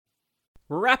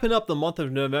We're wrapping up the month of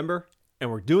November,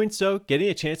 and we're doing so getting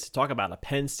a chance to talk about a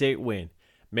Penn State win.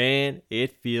 Man,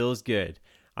 it feels good.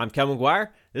 I'm Kevin McGuire.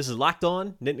 This is Locked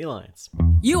On Nittany Lions.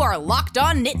 You are Locked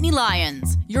On Nittany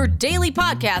Lions, your daily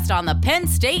podcast on the Penn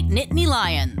State Nittany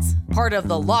Lions. Part of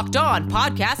the Locked On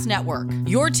Podcast Network,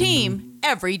 your team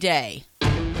every day.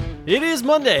 It is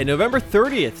Monday, November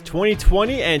 30th,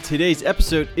 2020, and today's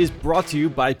episode is brought to you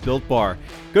by Built Bar.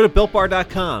 Go to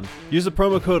BuiltBar.com, use the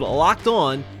promo code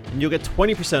LOCKEDON, and you'll get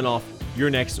 20% off your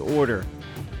next order.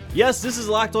 Yes, this is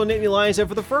Locked On Nittany Lions, and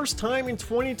for the first time in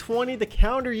 2020, the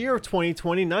calendar year of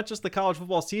 2020, not just the college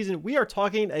football season, we are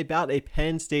talking about a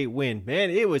Penn State win. Man,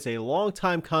 it was a long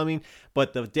time coming,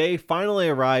 but the day finally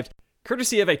arrived,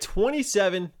 courtesy of a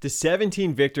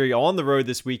 27-17 victory on the road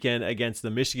this weekend against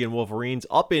the Michigan Wolverines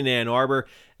up in Ann Arbor.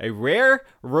 A rare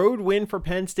road win for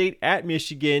Penn State at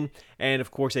Michigan, and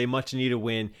of course a much-needed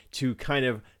win to kind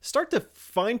of start to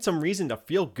find some reason to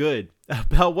feel good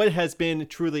about what has been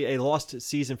truly a lost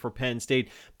season for Penn State.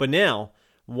 But now,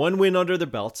 one win under their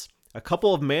belts, a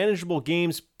couple of manageable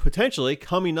games potentially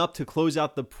coming up to close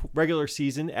out the regular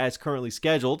season as currently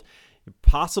scheduled,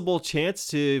 possible chance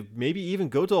to maybe even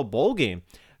go to a bowl game.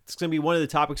 It's going to be one of the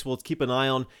topics we'll keep an eye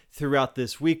on throughout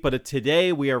this week. But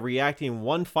today we are reacting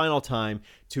one final time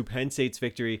to Penn State's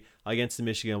victory against the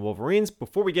Michigan Wolverines.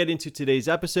 Before we get into today's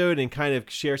episode and kind of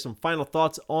share some final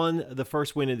thoughts on the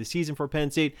first win of the season for Penn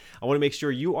State, I want to make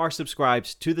sure you are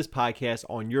subscribed to this podcast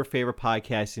on your favorite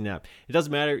podcasting app. It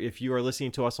doesn't matter if you are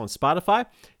listening to us on Spotify,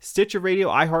 Stitcher Radio,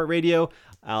 iHeartRadio,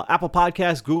 Apple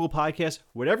Podcasts, Google Podcasts,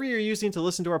 whatever you're using to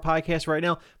listen to our podcast right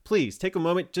now, please take a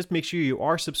moment, just make sure you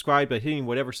are subscribed by hitting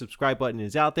whatever subscribe button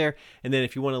is out there. And then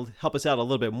if you want to help us out a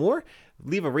little bit more,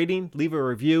 leave a rating, leave a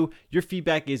review. Your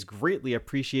feedback is greatly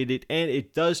appreciated, and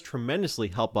it does tremendously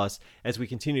help us as we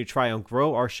continue to try and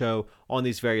grow our show on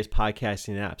these various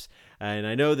podcasting apps. And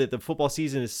I know that the football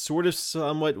season is sort of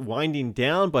somewhat winding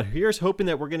down, but here's hoping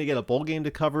that we're going to get a bowl game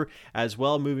to cover as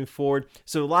well moving forward.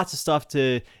 So lots of stuff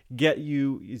to get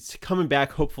you. It's coming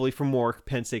back, hopefully, for more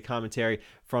Penn State commentary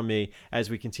from me as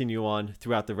we continue on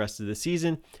throughout the rest of the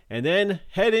season, and then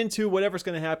head into whatever's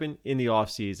going to happen in the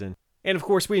offseason. And of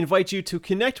course, we invite you to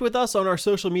connect with us on our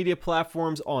social media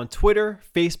platforms on Twitter,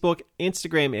 Facebook,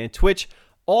 Instagram, and Twitch,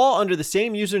 all under the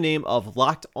same username of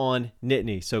Locked On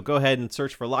Nittany. So go ahead and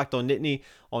search for Locked On Nittany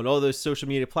on all those social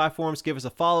media platforms. Give us a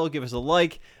follow, give us a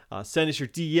like, send us your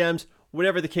DMs,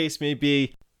 whatever the case may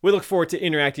be. We look forward to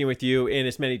interacting with you in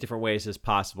as many different ways as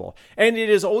possible. And it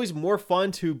is always more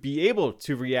fun to be able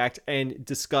to react and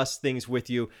discuss things with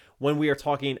you when we are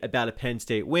talking about a Penn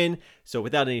State win. So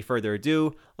without any further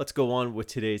ado, let's go on with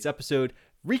today's episode,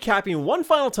 recapping one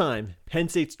final time Penn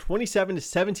State's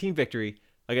 27-17 victory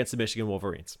against the Michigan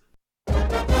Wolverines.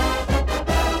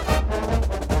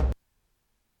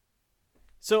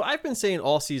 So I've been saying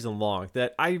all season long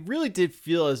that I really did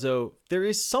feel as though there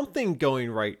is something going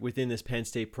right within this Penn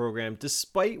State program,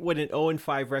 despite what an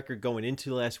 0-5 record going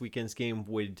into last weekend's game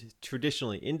would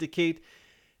traditionally indicate.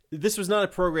 This was not a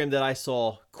program that I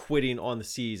saw quitting on the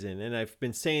season, and I've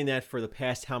been saying that for the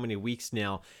past how many weeks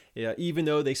now. Even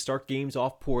though they start games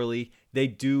off poorly, they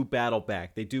do battle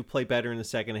back. They do play better in the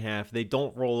second half. They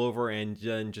don't roll over and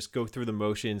just go through the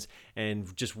motions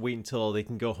and just wait until they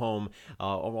can go home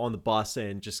on the bus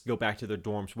and just go back to their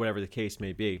dorms, whatever the case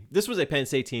may be. This was a Penn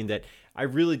State team that I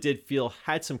really did feel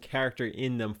had some character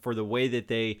in them for the way that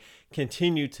they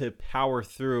continue to power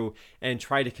through and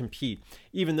try to compete.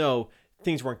 Even though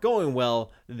things weren't going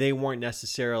well, they weren't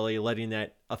necessarily letting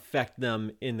that affect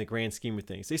them in the grand scheme of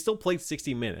things. They still played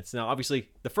 60 minutes. Now, obviously,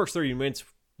 the first 30 minutes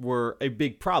were a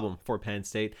big problem for Penn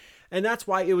State, and that's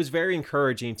why it was very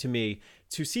encouraging to me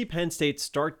to see Penn State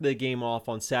start the game off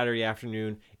on Saturday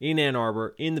afternoon in Ann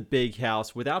Arbor, in the big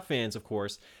house, without fans, of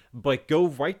course, but go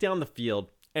right down the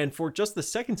field, and for just the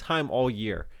second time all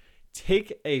year,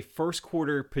 take a first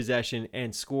quarter possession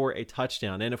and score a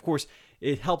touchdown. And of course,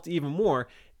 it helped even more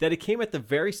that it came at the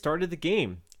very start of the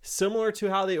game. Similar to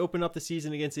how they opened up the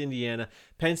season against Indiana,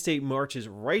 Penn State marches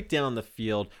right down the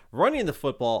field, running the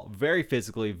football very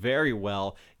physically, very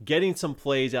well, getting some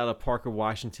plays out of Parker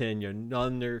Washington,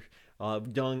 another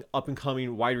young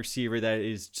up-and-coming wide receiver that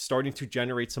is starting to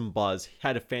generate some buzz.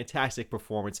 Had a fantastic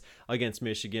performance against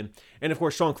Michigan. And of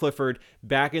course, Sean Clifford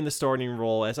back in the starting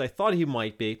role, as I thought he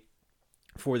might be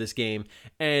for this game,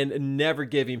 and never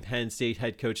giving Penn State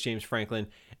head coach James Franklin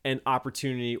an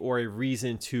opportunity or a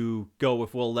reason to go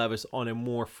with Will Levis on a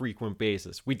more frequent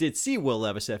basis. We did see Will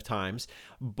Levis at times,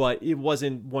 but it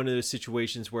wasn't one of those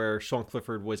situations where Sean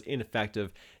Clifford was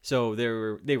ineffective, so they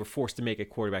were forced to make a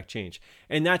quarterback change.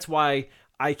 And that's why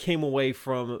I came away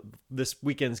from this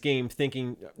weekend's game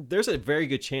thinking there's a very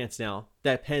good chance now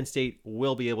that Penn State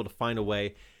will be able to find a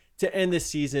way to end this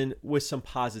season with some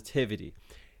positivity.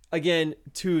 Again,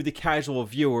 to the casual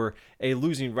viewer, a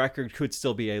losing record could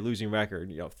still be a losing record.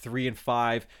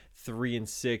 3-5,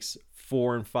 3-6,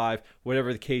 4-5,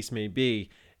 whatever the case may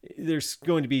be. There's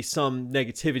going to be some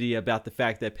negativity about the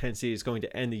fact that Penn State is going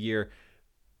to end the year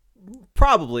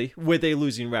probably with a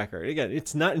losing record. Again,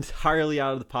 it's not entirely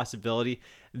out of the possibility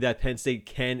that Penn State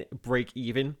can break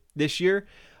even this year,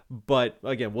 but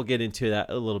again, we'll get into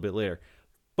that a little bit later.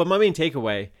 But my main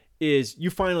takeaway is you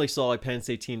finally saw a Penn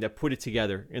State team that put it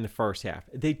together in the first half.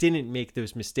 They didn't make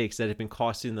those mistakes that have been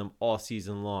costing them all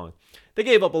season long. They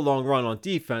gave up a long run on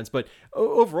defense, but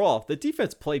overall, the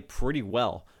defense played pretty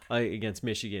well against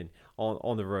Michigan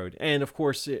on the road. And of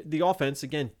course, the offense,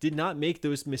 again, did not make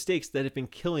those mistakes that have been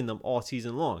killing them all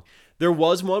season long. There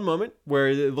was one moment where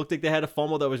it looked like they had a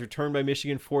fumble that was returned by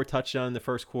Michigan for a touchdown in the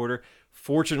first quarter.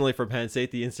 Fortunately for Penn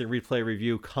State, the instant replay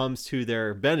review comes to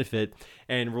their benefit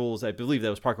and rules, I believe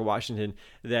that was Parker Washington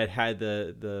that had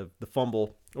the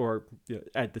fumble, or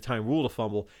at the time ruled a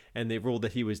fumble, and they ruled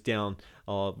that he was down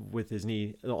with his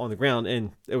knee on the ground,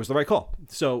 and it was the right call.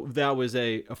 So that was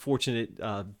a fortunate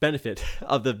benefit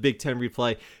of the Big Ten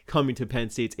replay coming to Penn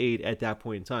State's aid at that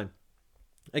point in time.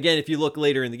 Again, if you look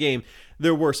later in the game,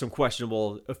 there were some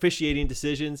questionable officiating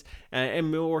decisions,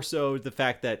 and more so the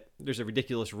fact that there's a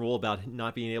ridiculous rule about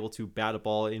not being able to bat a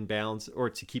ball in bounds or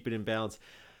to keep it in bounds.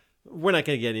 We're not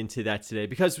going to get into that today,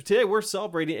 because today we're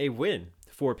celebrating a win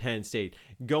for Penn State,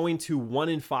 going to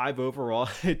 1-5 overall.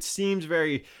 It seems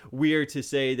very weird to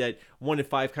say that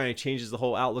 1-5 kind of changes the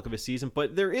whole outlook of a season,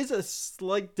 but there is a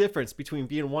slight difference between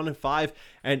being 1-5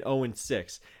 and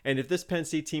 0-6. And if this Penn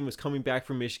State team was coming back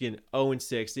from Michigan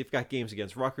 0-6, they've got games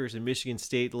against Rutgers and Michigan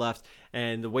State left,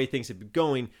 and the way things have been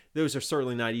going, those are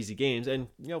certainly not easy games. And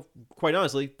quite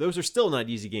honestly, those are still not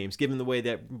easy games given the way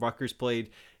that Rutgers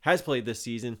has played this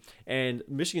season, and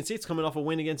Michigan State's coming off a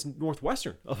win against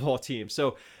Northwestern of all teams.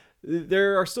 So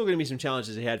there are still going to be some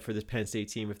challenges ahead for this Penn State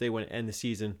team if they want to end the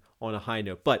season on a high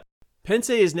note. But Penn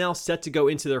State is now set to go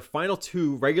into their final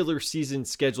 2 regular season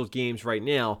scheduled games right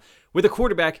now with a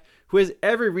quarterback who has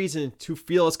every reason to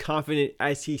feel as confident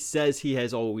as he says he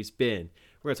has always been.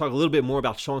 We're going to talk a little bit more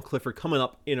about Sean Clifford coming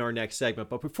up in our next segment.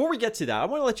 But before we get to that, I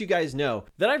want to let you guys know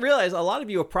that I realize a lot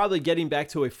of you are probably getting back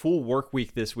to a full work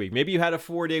week this week. Maybe you had a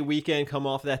 4-day weekend come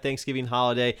off of that Thanksgiving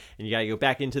holiday and you got to go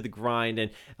back into the grind. And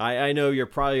I know you're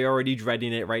probably already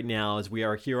dreading it right now as we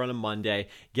are here on a Monday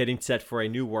getting set for a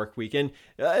new work week. And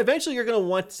eventually you're going to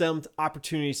want some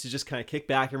opportunities to just kind of kick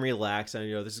back and relax.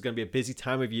 And this is going to be a busy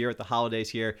time of year at the holidays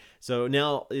here. So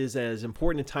now is as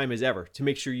important a time as ever to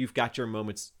make sure you've got your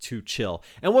moments to chill.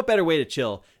 And what better way to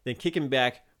chill than kicking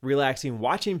back, relaxing,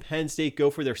 watching Penn State go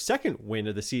for their second win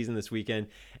of the season this weekend,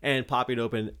 and popping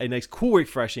open a nice, cool,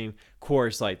 refreshing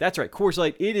Coors Light. That's right, Coors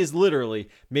Light. It is literally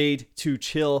made to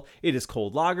chill. It is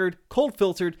cold lagered, cold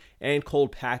filtered, and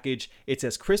cold packaged. It's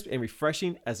as crisp and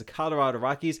refreshing as the Colorado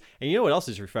Rockies. And you know what else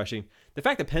is refreshing? The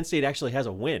fact that Penn State actually has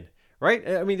a win. Right?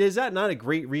 I mean, is that not a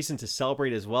great reason to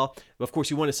celebrate as well? Of course,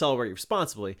 you want to celebrate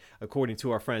responsibly, according to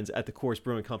our friends at the Coors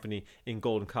Brewing Company in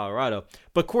Golden, Colorado.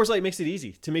 But Coors Light makes it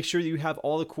easy to make sure that you have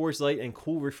all the Coors Light and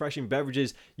cool, refreshing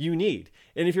beverages you need.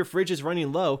 And if your fridge is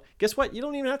running low, guess what? You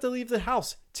don't even have to leave the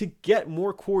house to get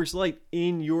more Coors Light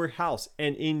in your house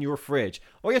and in your fridge.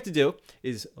 All you have to do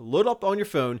is load up on your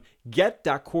phone,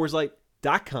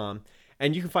 get.CoorsLight.com,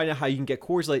 and you can find out how you can get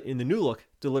Coors Light in the new look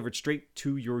delivered straight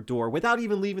to your door without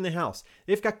even leaving the house.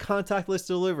 They've got contactless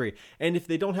delivery. And if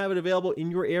they don't have it available in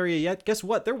your area yet, guess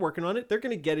what? They're working on it. They're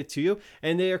going to get it to you.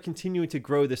 And they are continuing to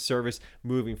grow this service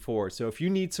moving forward. So if you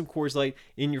need some Coors Light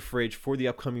in your fridge for the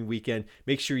upcoming weekend,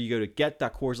 make sure you go to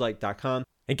get.CoorsLight.com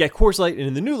and get Coors Light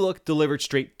in the new look delivered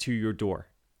straight to your door.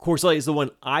 Coors Light is the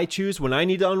one I choose when I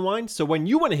need to unwind. So when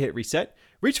you want to hit reset,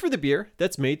 reach for the beer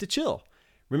that's made to chill.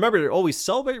 Remember to always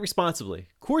celebrate responsibly.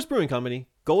 Coors Brewing Company,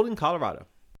 Golden, Colorado.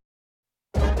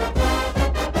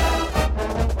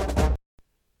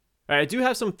 All right, I do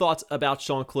have some thoughts about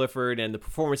Sean Clifford and the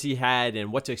performance he had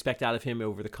and what to expect out of him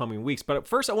over the coming weeks. But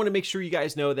first, I want to make sure you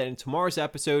guys know that in tomorrow's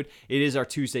episode, it is our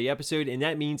Tuesday episode, and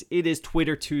that means it is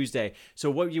Twitter Tuesday. So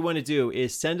what you want to do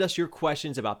is send us your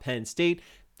questions about Penn State,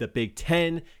 the Big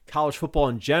Ten, college football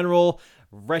in general,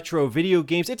 retro video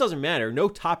games. It doesn't matter. No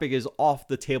topic is off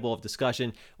the table of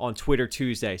discussion on Twitter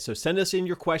Tuesday. So send us in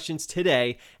your questions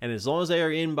today, and as long as they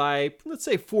are in by, let's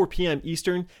say, 4 p.m.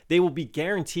 Eastern, they will be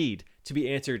guaranteed to be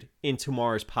answered in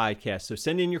tomorrow's podcast. So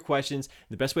send in your questions.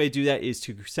 The best way to do that is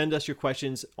to send us your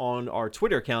questions on our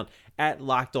Twitter account at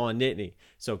Locked On Nittany.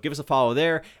 So give us a follow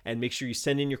there and make sure you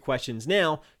send in your questions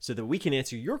now so that we can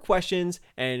answer your questions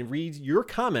and read your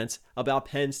comments about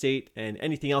Penn State and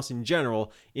anything else in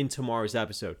general in tomorrow's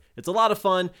episode. It's a lot of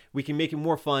fun. We can make it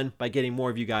more fun by getting more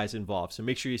of you guys involved. So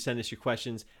make sure you send us your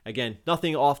questions. Again,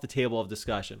 nothing off the table of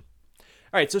discussion.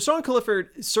 All right, so Sean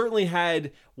Clifford certainly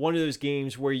had one of those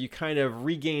games where you kind of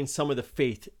regain some of the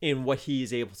faith in what he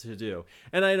is able to do.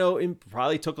 And I know it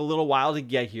probably took a little while to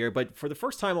get here, but for the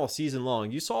first time all season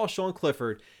long, you saw Sean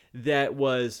Clifford that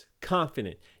was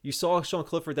confident. You saw Sean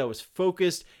Clifford that was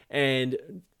focused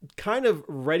and kind of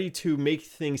ready to make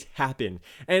things happen.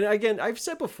 And again, I've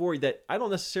said before that I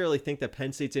don't necessarily think that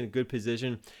Penn State's in a good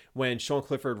position when Sean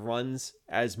Clifford runs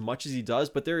as much as he does,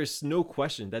 but there is no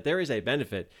question that there is a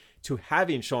benefit to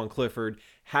having Sean Clifford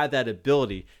have that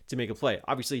ability to make a play.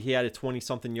 Obviously, he had a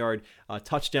 20-something yard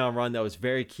touchdown run that was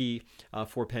very key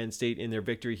for Penn State in their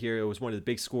victory here. It was one of the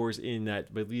big scores in that,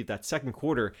 I believe, that second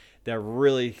quarter that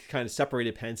really kind of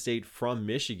separated Penn State from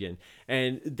Michigan.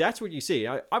 And that's what you see.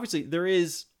 Obviously, there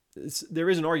is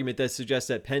an argument that suggests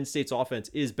that Penn State's offense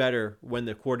is better when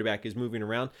the quarterback is moving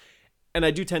around. And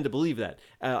I do tend to believe that.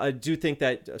 I do think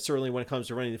that certainly when it comes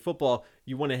to running the football,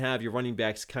 you want to have your running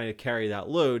backs kind of carry that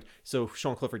load so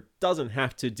Sean Clifford doesn't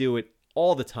have to do it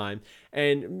all the time.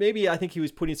 And maybe I think he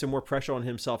was putting some more pressure on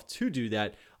himself to do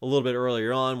that a little bit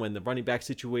earlier on when the running back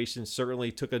situation certainly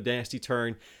took a nasty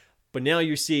turn. But now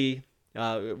you see,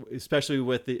 especially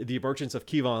with the emergence of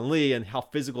Kevon Lee and how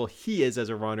physical he is as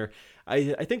a runner,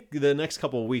 I think the next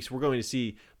couple of weeks we're going to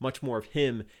see much more of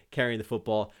him carrying the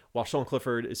football, while Sean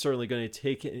Clifford is certainly going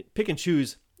to pick and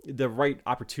choose the right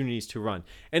opportunities to run.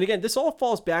 And again, this all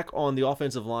falls back on the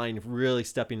offensive line really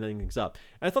stepping things up.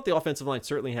 And I thought the offensive line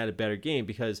certainly had a better game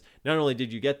because not only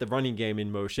did you get the running game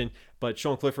in motion, but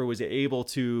Sean Clifford was able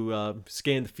to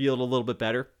scan the field a little bit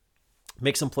better,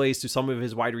 make some plays to some of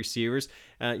his wide receivers.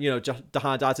 Jahan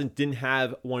Dotson didn't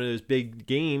have one of those big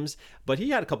games, but he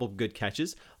had a couple of good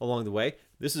catches along the way.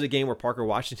 This is a game where Parker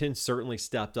Washington certainly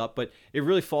stepped up, but it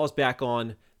really falls back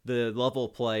on the level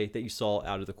of play that you saw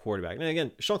out of the quarterback. And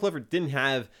again, Sean Clifford didn't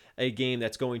have a game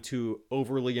that's going to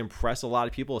overly impress a lot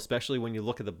of people, especially when you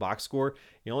look at the box score.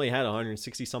 He only had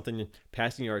 160-something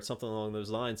passing yards, something along those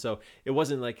lines. So it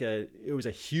wasn't like it was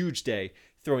a huge day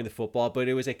throwing the football, but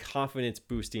it was a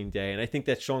confidence-boosting day. And I think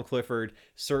that Sean Clifford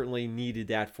certainly needed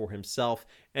that for himself.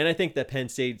 And I think that Penn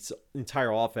State's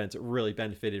entire offense really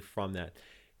benefited from that.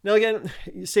 Now, again,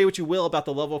 say what you will about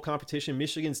the level of competition.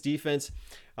 Michigan's defense,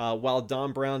 while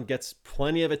Don Brown gets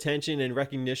plenty of attention and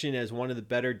recognition as one of the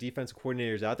better defensive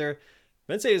coordinators out there,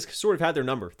 Penn State has sort of had their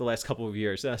number the last couple of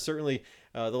years. Certainly,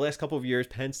 the last couple of years,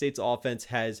 Penn State's offense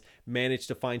has managed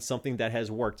to find something that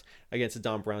has worked against the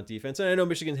Don Brown defense. And I know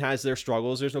Michigan has their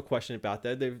struggles. There's no question about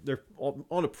that. They're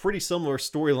on a pretty similar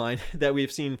storyline that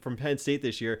we've seen from Penn State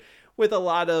this year, with a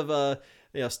lot of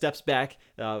steps back,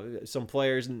 some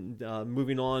players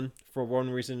moving on for one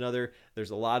reason or another.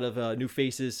 There's a lot of new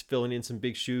faces filling in some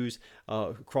big shoes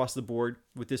across the board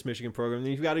with this Michigan program.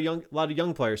 And you've got a lot of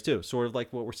young players too, sort of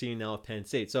like what we're seeing now at Penn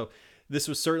State. So this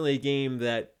was certainly a game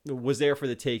that was there for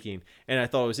the taking. And I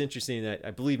thought it was interesting that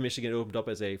I believe Michigan opened up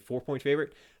as a 4-point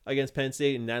favorite against Penn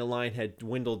State, and that line had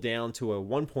dwindled down to a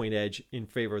 1-point edge in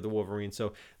favor of the Wolverines.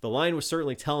 So the line was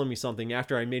certainly telling me something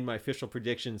after I made my official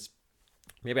predictions.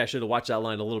 Maybe I should have watched that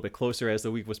line a little bit closer as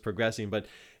the week was progressing, but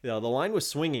the line was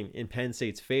swinging in Penn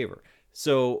State's favor.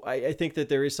 So I think that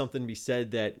there is something to be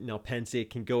said that Penn State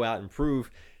can go out and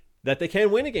prove that they can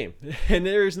win a game. And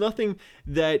there is nothing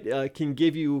that can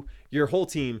give you your whole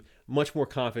team much more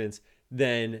confidence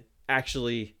than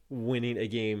actually winning a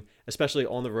game, especially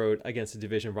on the road against a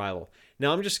division rival.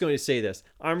 Now, I'm just going to say this.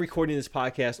 I'm recording this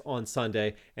podcast on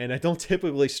Sunday, and I don't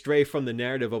typically stray from the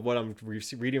narrative of what I'm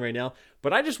reading right now,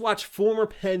 but I just watched former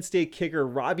Penn State kicker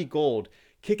Robbie Gould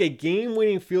kick a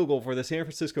game-winning field goal for the San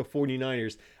Francisco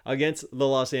 49ers against the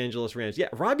Los Angeles Rams. Yeah,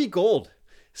 Robbie Gould,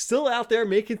 still out there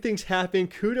making things happen.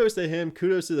 Kudos to him.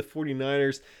 Kudos to the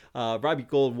 49ers. Robbie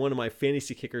Gould, one of my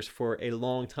fantasy kickers for a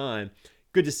long time.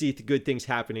 Good to see the good things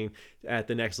happening at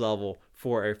the next level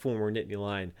for a former Nittany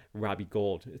Lion, Robbie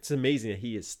Gould. It's amazing that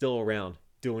he is still around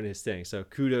doing his thing. So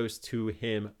kudos to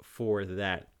him for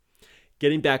that.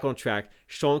 Getting back on track,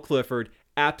 Sean Clifford,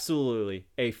 absolutely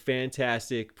a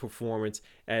fantastic performance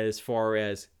as far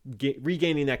as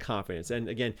regaining that confidence. And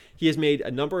again, he has made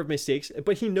a number of mistakes,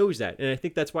 but he knows that. And I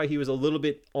think that's why he was a little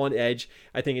bit on edge,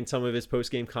 I think, in some of his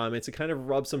post-game comments. It kind of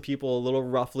rubbed some people a little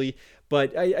roughly,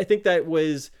 but I think that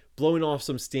was blowing off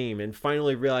some steam and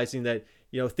finally realizing that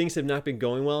things have not been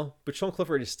going well, but Sean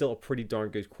Clifford is still a pretty darn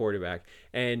good quarterback.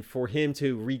 And for him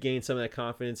to regain some of that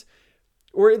confidence,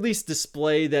 or at least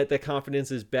display that the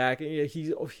confidence is back.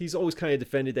 He's always kind of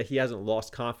defended that he hasn't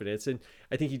lost confidence, and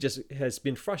I think he just has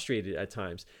been frustrated at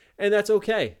times. And that's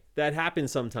okay. That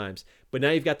happens sometimes. But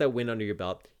now you've got that win under your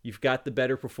belt. You've got the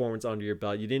better performance under your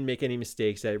belt. You didn't make any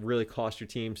mistakes that really cost your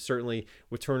team, certainly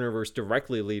with turnovers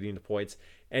directly leading to points.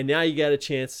 And now you got a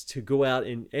chance to go out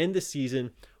and end the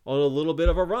season on a little bit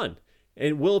of a run.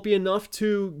 And will it be enough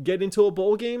to get into a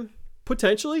bowl game?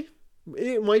 Potentially.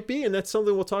 It might be, and that's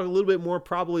something we'll talk a little bit more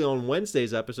probably on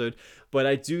Wednesday's episode. But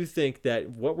I do think that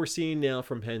what we're seeing now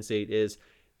from Penn State is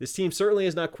this team certainly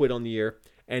has not quit on the year,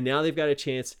 and now they've got a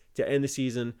chance to end the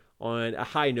season on a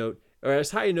high note, or as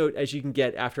high a note as you can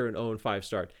get after an 0-5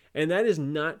 start. And that is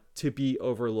not to be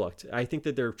overlooked. I think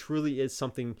that there truly is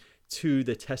something to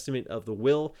the testament of the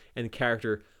will and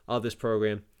character of this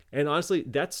program. And honestly,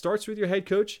 that starts with your head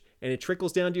coach, and it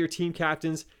trickles down to your team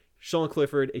captains. Sean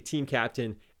Clifford, a team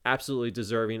captain, absolutely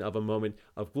deserving of a moment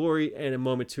of glory and a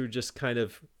moment to just kind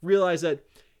of realize that,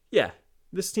 yeah,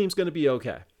 this team's going to be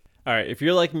okay. All right, if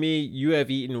you're like me, you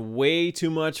have eaten way too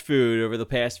much food over the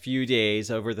past few days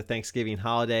over the Thanksgiving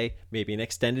holiday, maybe an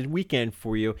extended weekend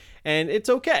for you, and it's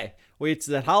okay. It's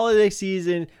that holiday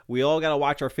season. We all got to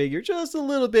watch our figure just a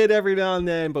little bit every now and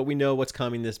then, but we know what's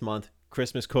coming this month.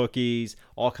 Christmas cookies,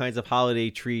 all kinds of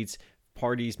holiday treats,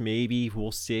 parties maybe,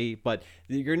 we'll see, but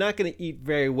you're not going to eat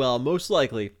very well most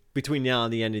likely between now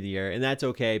and the end of the year, and that's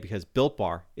okay because Built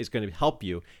Bar is going to help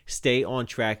you stay on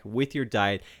track with your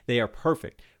diet. They are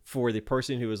perfect for the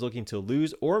person who is looking to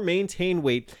lose or maintain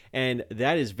weight, and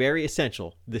that is very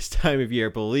essential this time of year.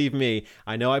 Believe me,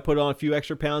 I know I put on a few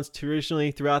extra pounds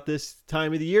traditionally throughout this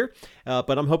time of the year,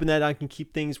 but I'm hoping that I can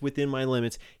keep things within my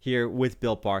limits here with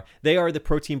Built Bar. They are the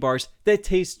protein bars that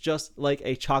taste just like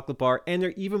a chocolate bar, and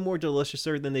they're even more delicious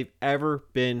than they've ever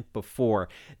been before.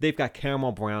 They've got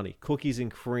caramel brownie, cookies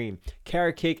and cream,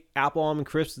 carrot cake, apple almond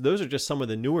crisps. Those are just some of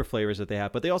the newer flavors that they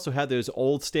have, but they also have those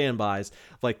old standbys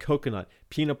like coconut,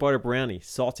 peanut butter brownie,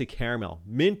 salted caramel,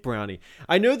 mint brownie.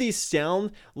 I know these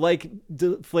sound like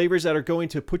the flavors that are going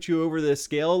to put you over the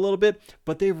scale a little bit,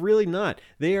 but they're really not.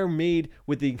 They are made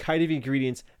with the kind of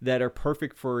ingredients that are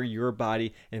perfect for your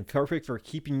body and perfect for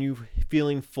keeping you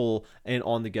feeling full and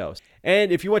on the go.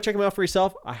 And if you want to check them out for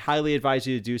yourself, I highly advise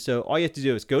you to do so. All you have to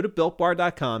do is go to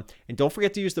BuiltBar.com and don't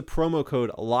forget to use the promo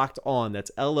code LOCKEDON.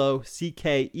 That's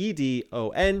LOCKEDON.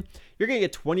 You're going to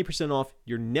get 20% off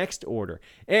your next order.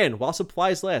 And while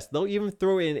supplies last, they'll even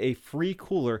throw in a free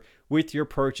cooler with your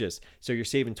purchase. So you're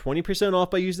saving 20%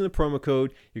 off by using the promo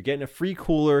code. You're getting a free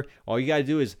cooler. All you got to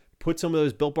do is put some of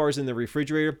those Built Bars in the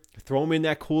refrigerator, throw them in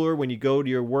that cooler when you go to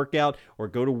your workout or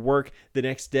go to work the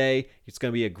next day. It's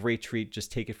going to be a great treat.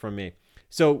 Just take it from me.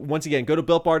 So once again, go to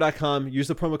BuiltBar.com, use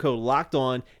the promo code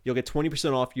LOCKEDON. You'll get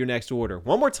 20% off your next order.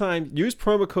 One more time, use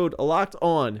promo code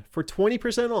LOCKEDON for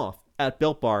 20% off at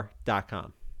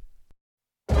BuiltBar.com.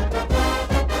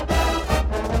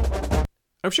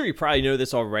 I'm sure you probably know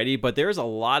this already, but there's a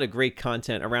lot of great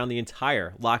content around the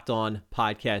entire Locked On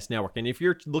Podcast Network. And if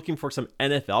you're looking for some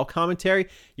NFL commentary,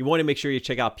 you want to make sure you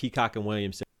check out Peacock and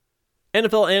Williamson.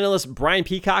 NFL analyst Brian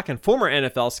Peacock and former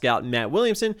NFL scout Matt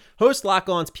Williamson host Locked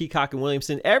On's Peacock and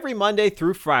Williamson every Monday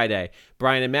through Friday.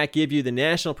 Brian and Matt give you the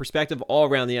national perspective all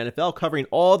around the NFL, covering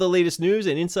all the latest news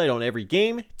and insight on every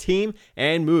game, team,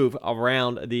 and move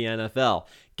around the NFL.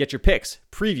 Get your picks,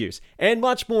 previews, and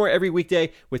much more every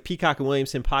weekday with Peacock and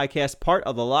Williamson podcast, part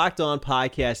of the Locked On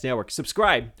Podcast Network.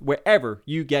 Subscribe wherever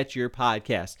you get your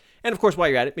podcasts. And of course, while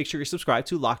you're at it, make sure you subscribe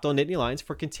to Locked On Nittany Lions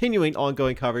for continuing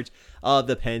ongoing coverage of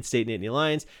the Penn State Nittany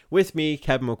Lions with me,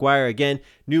 Kevin McGuire. Again,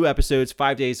 new episodes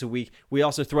 5 days a week. We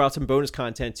also throw out some bonus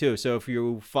content too. So if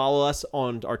you follow us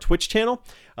on our Twitch channel,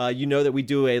 you know that we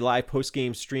do a live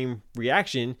post-game stream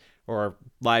reaction or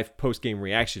live post-game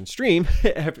reaction stream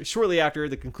shortly after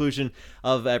the conclusion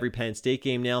of every Penn State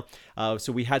game now.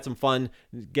 So we had some fun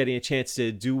getting a chance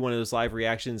to do one of those live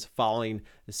reactions following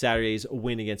Saturday's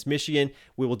win against Michigan.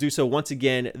 We will do so once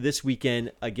again this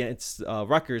weekend against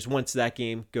Rutgers once that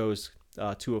game goes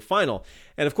to a final.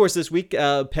 And of course, this week,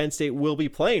 Penn State will be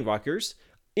playing Rutgers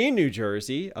in New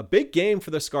Jersey, a big game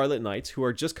for the Scarlet Knights, who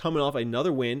are just coming off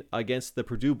another win against the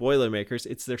Purdue Boilermakers.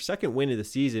 It's their second win of the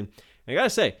season. And I gotta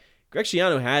say, Greg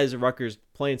Schiano has Rutgers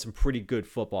playing some pretty good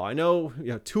football. I know,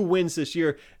 2 wins this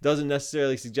year doesn't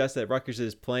necessarily suggest that Rutgers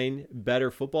is playing better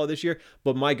football this year,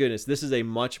 but my goodness, this is a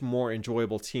much more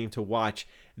enjoyable team to watch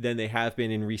than they have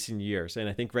been in recent years. And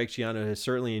I think Greg Schiano has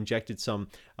certainly injected some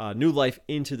new life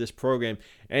into this program.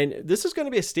 And this is going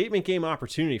to be a statement game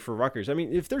opportunity for Rutgers. I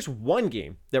mean, if there's one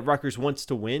game that Rutgers wants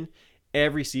to win,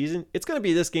 every season, it's going to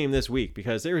be this game this week,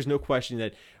 because there is no question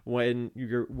that when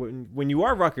you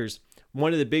are Rutgers,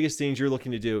 one of the biggest things you're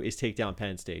looking to do is take down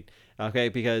Penn State. Okay,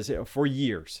 because for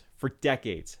years, for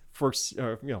decades, for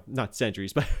not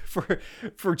centuries, but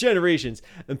for generations,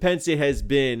 and Penn State has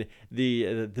been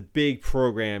the big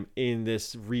program in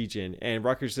this region. And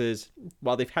Rutgers is,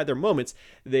 while they've had their moments,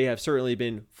 they have certainly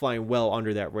been flying well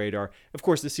under that radar. Of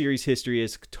course, the series history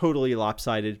is totally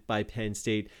lopsided by Penn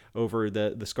State over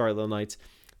the Scarlet Knights.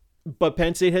 But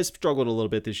Penn State has struggled a little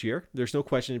bit this year. There's no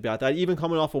question about that. Even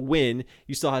coming off a win,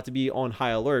 you still have to be on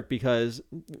high alert, because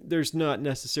there's not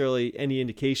necessarily any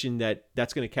indication that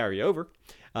that's going to carry over.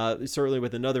 Certainly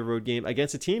with another road game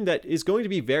against a team that is going to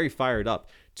be very fired up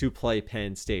to play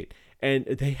Penn State. And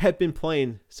they have been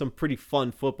playing some pretty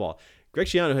fun football. Greg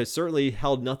Schiano has certainly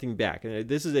held nothing back. And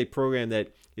this is a program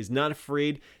that is not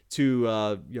afraid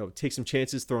to take some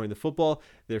chances throwing the football.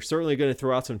 They're certainly going to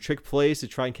throw out some trick plays to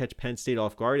try and catch Penn State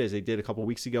off guard, as they did a couple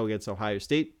weeks ago against Ohio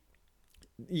State.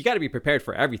 You got to be prepared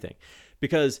for everything,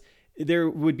 because there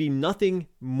would be nothing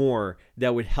more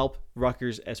that would help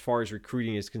Rutgers as far as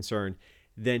recruiting is concerned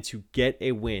than to get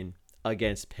a win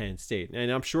against Penn State. And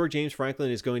I'm sure James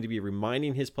Franklin is going to be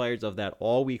reminding his players of that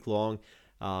all week long.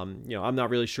 I'm not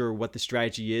really sure what the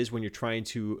strategy is when you're trying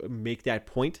to make that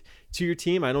point to your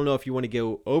team. I don't know if you want to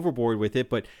go overboard with it,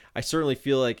 but I certainly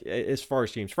feel like, as far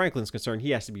as James Franklin's concerned,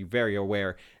 he has to be very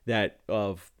aware that's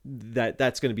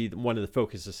going to be one of the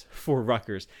focuses for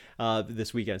Rutgers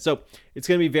this weekend. So it's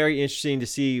going to be very interesting to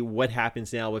see what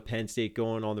happens now with Penn State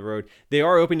going on the road. They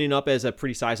are opening up as a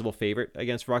pretty sizable favorite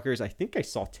against Rutgers. I think I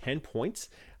saw 10 points.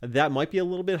 That might be a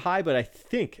little bit high, but I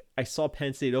think I saw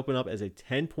Penn State open up as a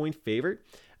 10-point favorite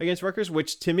against Rutgers,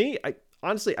 which to me, I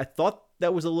thought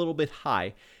that was a little bit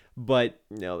high. But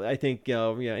I think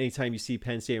anytime you see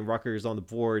Penn State and Rutgers on the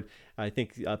board, I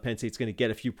think Penn State's going to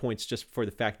get a few points just for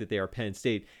the fact that they are Penn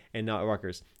State and not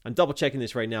Rutgers. I'm double checking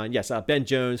this right now, and yes, Ben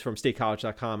Jones from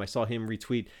StateCollege.com. I saw him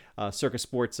retweet Circa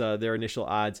Sports their initial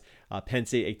odds. Penn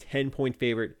State a 10-point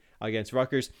favorite against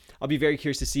Rutgers. I'll be very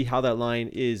curious to see how that line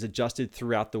is adjusted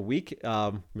throughout the week.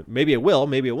 Maybe it will,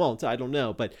 maybe it won't. I don't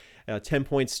know. But 10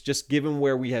 points, just given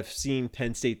where we have seen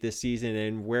Penn State this season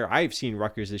and where I've seen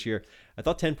Rutgers this year, I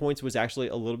thought 10 points was actually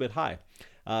a little bit high.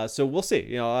 So we'll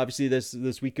see. Obviously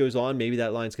this week goes on. Maybe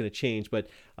that line's going to change. But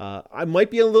I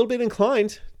might be a little bit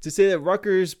inclined to say that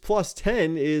Rutgers plus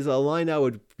 10 is a line I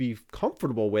would be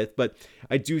comfortable with. But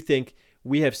I do think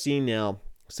we have seen now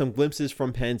some glimpses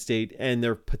from Penn State and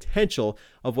their potential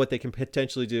of what they can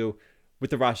potentially do with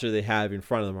the roster they have in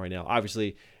front of them right now.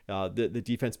 Obviously, the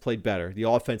defense played better. The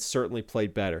offense certainly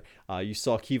played better. You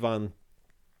saw Kevon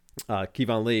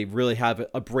Lee really have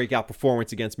a breakout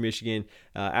performance against Michigan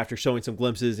after showing some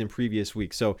glimpses in previous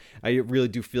weeks. So I really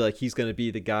do feel like he's going to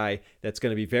be the guy that's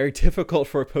going to be very difficult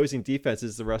for opposing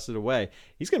defenses the rest of the way.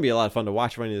 He's going to be a lot of fun to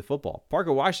watch running the football.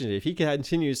 Parker Washington, if he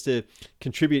continues to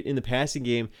contribute in the passing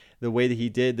game the way that he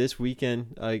did this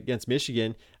weekend against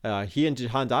Michigan, he and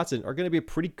Jahan Dotson are going to be a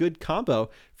pretty good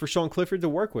combo for Sean Clifford to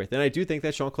work with. And I do think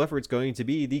that Sean Clifford's going to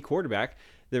be the quarterback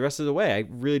the rest of the way. I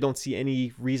really don't see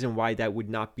any reason why that would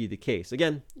not be the case.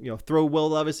 Again, throw Will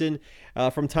Levis in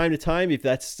from time to time if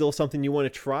that's still something you want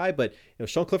to try, but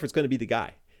Sean Clifford's going to be the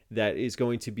guy that is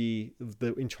going to be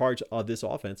in charge of this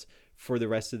offense for the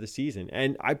rest of the season.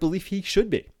 And I believe he should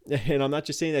be. And I'm not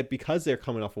just saying that because they're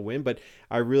coming off a win, but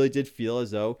I really did feel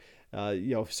as though,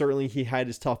 certainly he had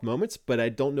his tough moments, but I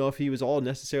don't know if he was all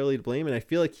necessarily to blame. And I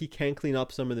feel like he can clean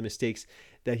up some of the mistakes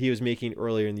that he was making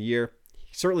earlier in the year.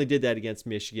 He certainly did that against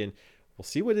Michigan. We'll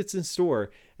see what it's in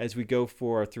store as we go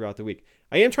throughout the week.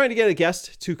 I am trying to get a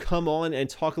guest to come on and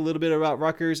talk a little bit about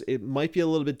Rutgers. It might be a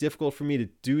little bit difficult for me to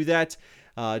do that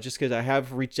just because I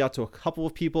have reached out to a couple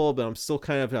of people, but I'm still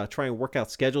kind of trying to work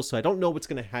out schedules, so I don't know what's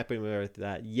going to happen with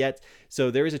that yet.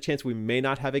 So there is a chance we may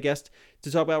not have a guest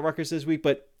to talk about Rutgers this week,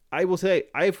 but I will say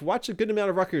I've watched a good amount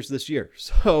of Rutgers this year,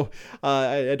 so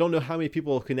I don't know how many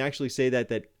people can actually say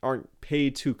that aren't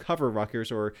paid to cover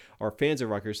Rutgers or are fans of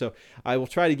Rutgers. So I will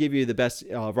try to give you the best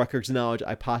Rutgers knowledge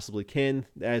I possibly can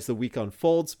as the week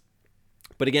unfolds.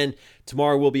 But again,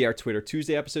 tomorrow will be our Twitter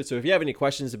Tuesday episode. So if you have any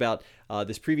questions about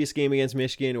this previous game against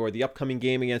Michigan or the upcoming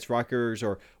game against Rutgers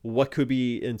or what could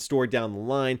be in store down the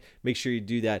line, make sure you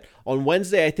do that. On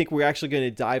Wednesday, I think we're actually going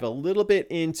to dive a little bit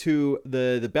into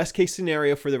the best case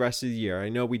scenario for the rest of the year. I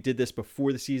know we did this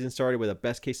before the season started with a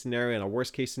best case scenario and a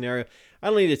worst case scenario. I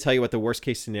don't need to tell you what the worst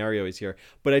case scenario is here,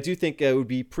 but I do think it would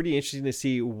be pretty interesting to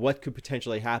see what could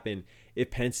potentially happen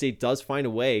if Penn State does find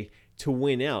a way to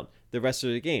win out the rest of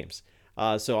the games.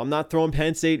 So I'm not throwing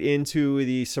Penn State into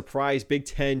the surprise Big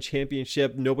Ten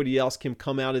championship. Nobody else can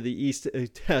come out of the East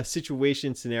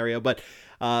situation scenario. But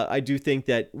I do think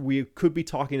that we could be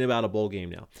talking about a bowl game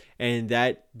now. And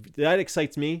that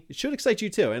excites me. It should excite you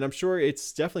too. And I'm sure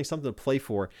it's definitely something to play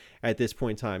for at this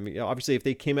point in time. Obviously, if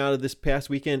they came out of this past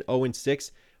weekend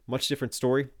 0-6, much different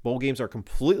story. Bowl games are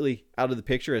completely out of the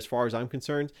picture as far as I'm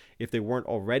concerned, if they weren't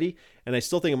already. And I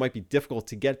still think it might be difficult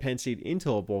to get Penn State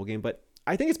into a bowl game, but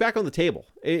I think it's back on the table.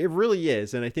 It really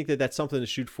is. And I think that that's something to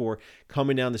shoot for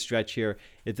coming down the stretch here.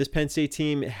 If this Penn State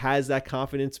team has that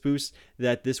confidence boost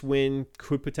that this win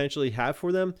could potentially have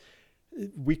for them,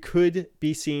 we could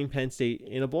be seeing Penn State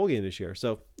in a bowl game this year.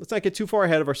 So let's not get too far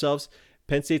ahead of ourselves.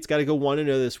 Penn State's got to go 1-0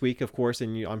 this week, of course,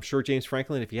 and I'm sure James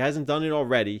Franklin, if he hasn't done it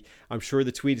already, I'm sure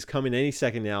the tweet is coming any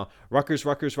second now. Rutgers,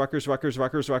 Rutgers, Rutgers, Rutgers,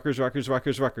 Rutgers, Rutgers, Rutgers,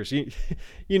 Rutgers, Rutgers.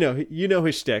 You know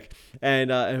his shtick,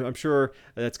 and I'm sure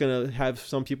that's going to have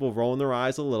some people rolling their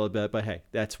eyes a little bit, but hey,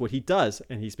 that's what he does,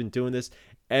 and he's been doing this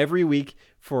every week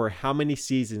for how many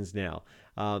seasons now?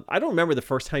 I don't remember the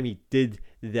first time he did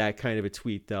that kind of a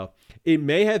tweet, though. It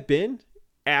may have been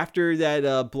after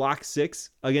that block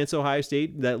 6 against Ohio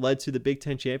State that led to the Big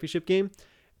Ten championship game.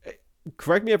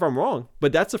 Correct me if I'm wrong,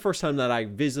 but that's the first time that I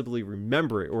visibly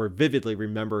remember it or vividly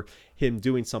remember him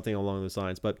doing something along those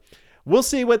lines. But we'll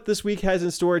see what this week has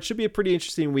in store. It should be a pretty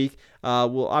interesting week.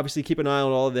 We'll obviously keep an eye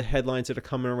on all of the headlines that are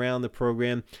coming around the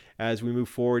program as we move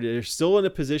forward. They're still in a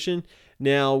position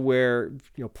now where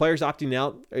players opting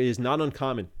out is not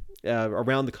uncommon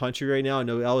around the country right now. I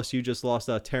know LSU just lost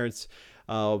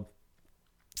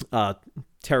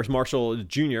Terrace Marshall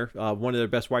Jr., one of their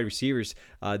best wide receivers.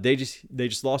 They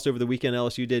just lost over the weekend,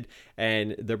 LSU did,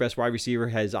 and their best wide receiver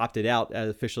has opted out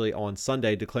officially on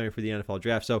Sunday, declaring for the NFL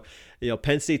draft. So,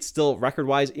 Penn State's still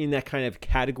record-wise in that kind of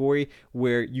category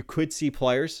where you could see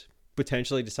players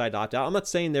potentially decide to opt out. I'm not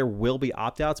saying there will be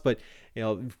opt-outs, but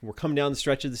we're coming down the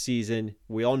stretch of the season.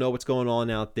 We all know what's going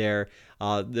on out there.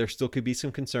 There still could be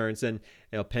some concerns, and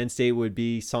Penn State would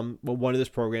be one of those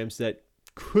programs that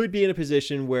could be in a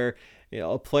position where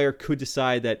a player could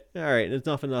decide that, all right, it's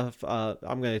enough.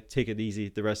 I'm going to take it easy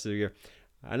the rest of the year.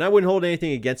 And I wouldn't hold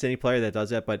anything against any player that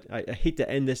does that, but I hate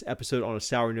to end this episode on a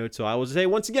sour note. So I will say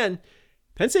once again,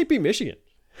 Penn State beat Michigan.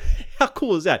 How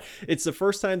cool is that? It's the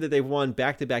first time that they've won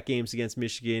back-to-back games against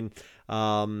Michigan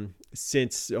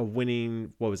since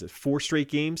winning, 4 straight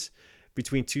games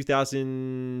between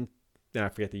 2000. I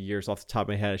forget the years off the top of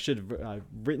my head. I should have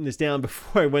written this down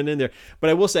before I went in there. But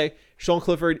I will say, Sean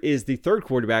Clifford is the third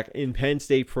quarterback in Penn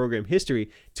State program history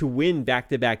to win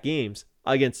back-to-back games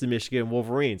against the Michigan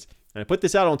Wolverines. And I put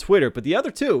this out on Twitter, but the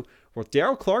other two were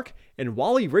Darryl Clark and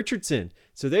Wally Richardson.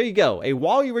 So there you go, a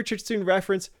Wally Richardson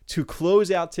reference to close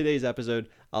out today's episode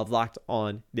of Locked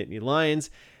On Nittany Lions.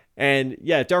 And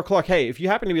yeah, Darryl Clark, hey, if you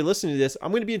happen to be listening to this,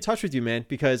 I'm going to be in touch with you, man,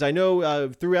 because I know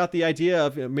throughout the idea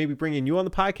of maybe bringing you on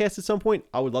the podcast at some point,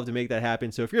 I would love to make that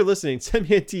happen. So if you're listening, send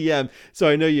me a DM so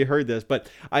I know you heard this. But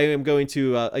I am going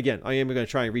to, I am going to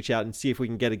try and reach out and see if we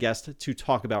can get a guest to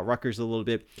talk about Rutgers a little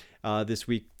bit this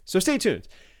week. So stay tuned.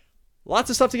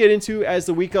 Lots of stuff to get into as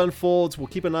the week unfolds. We'll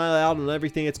keep an eye out on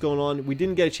everything that's going on. We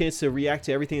didn't get a chance to react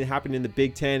to everything that happened in the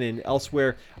Big Ten and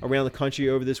elsewhere around the country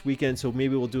over this weekend, so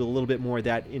maybe we'll do a little bit more of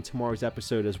that in tomorrow's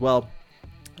episode as well.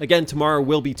 Again, tomorrow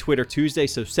will be Twitter Tuesday,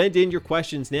 so send in your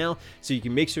questions now so you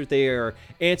can make sure they are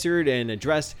answered and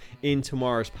addressed in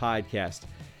tomorrow's podcast.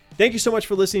 Thank you so much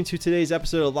for listening to today's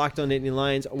episode of Locked On Nittany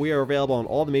Lions. We are available on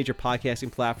all the major podcasting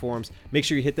platforms. Make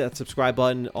sure you hit that subscribe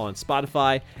button on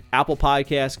Spotify, Apple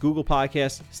Podcasts, Google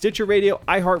Podcasts, Stitcher Radio,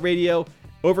 iHeartRadio,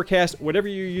 Overcast, whatever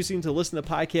you're using to listen to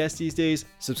podcasts these days.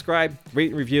 Subscribe, rate,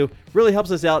 and review. Really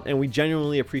helps us out, and we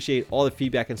genuinely appreciate all the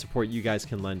feedback and support you guys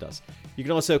can lend us. You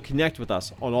can also connect with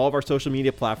us on all of our social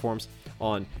media platforms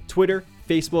on Twitter,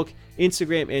 Facebook,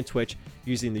 Instagram, and Twitch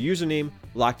using the username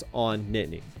Locked On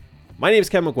Nittany. My name is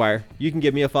Kevin McGuire. You can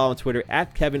give me a follow on Twitter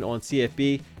at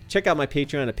KevinOnCFB. Check out my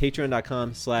Patreon at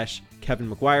patreon.com/Kevin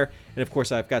McGuire. And of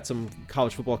course, I've got some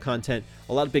college football content,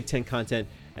 a lot of Big Ten content,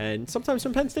 and sometimes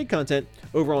some Penn State content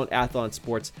over on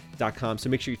athlonsports.com. So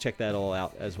make sure you check that all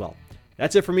out as well.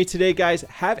 That's it for me today, guys.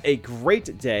 Have a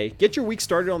great day. Get your week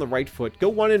started on the right foot.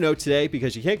 Go 1-0 today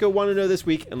because you can't go 1-0 this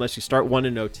week unless you start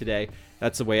 1-0 today.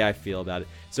 That's the way I feel about it.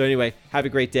 So anyway, have a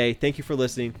great day. Thank you for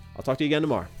listening. I'll talk to you again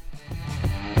tomorrow.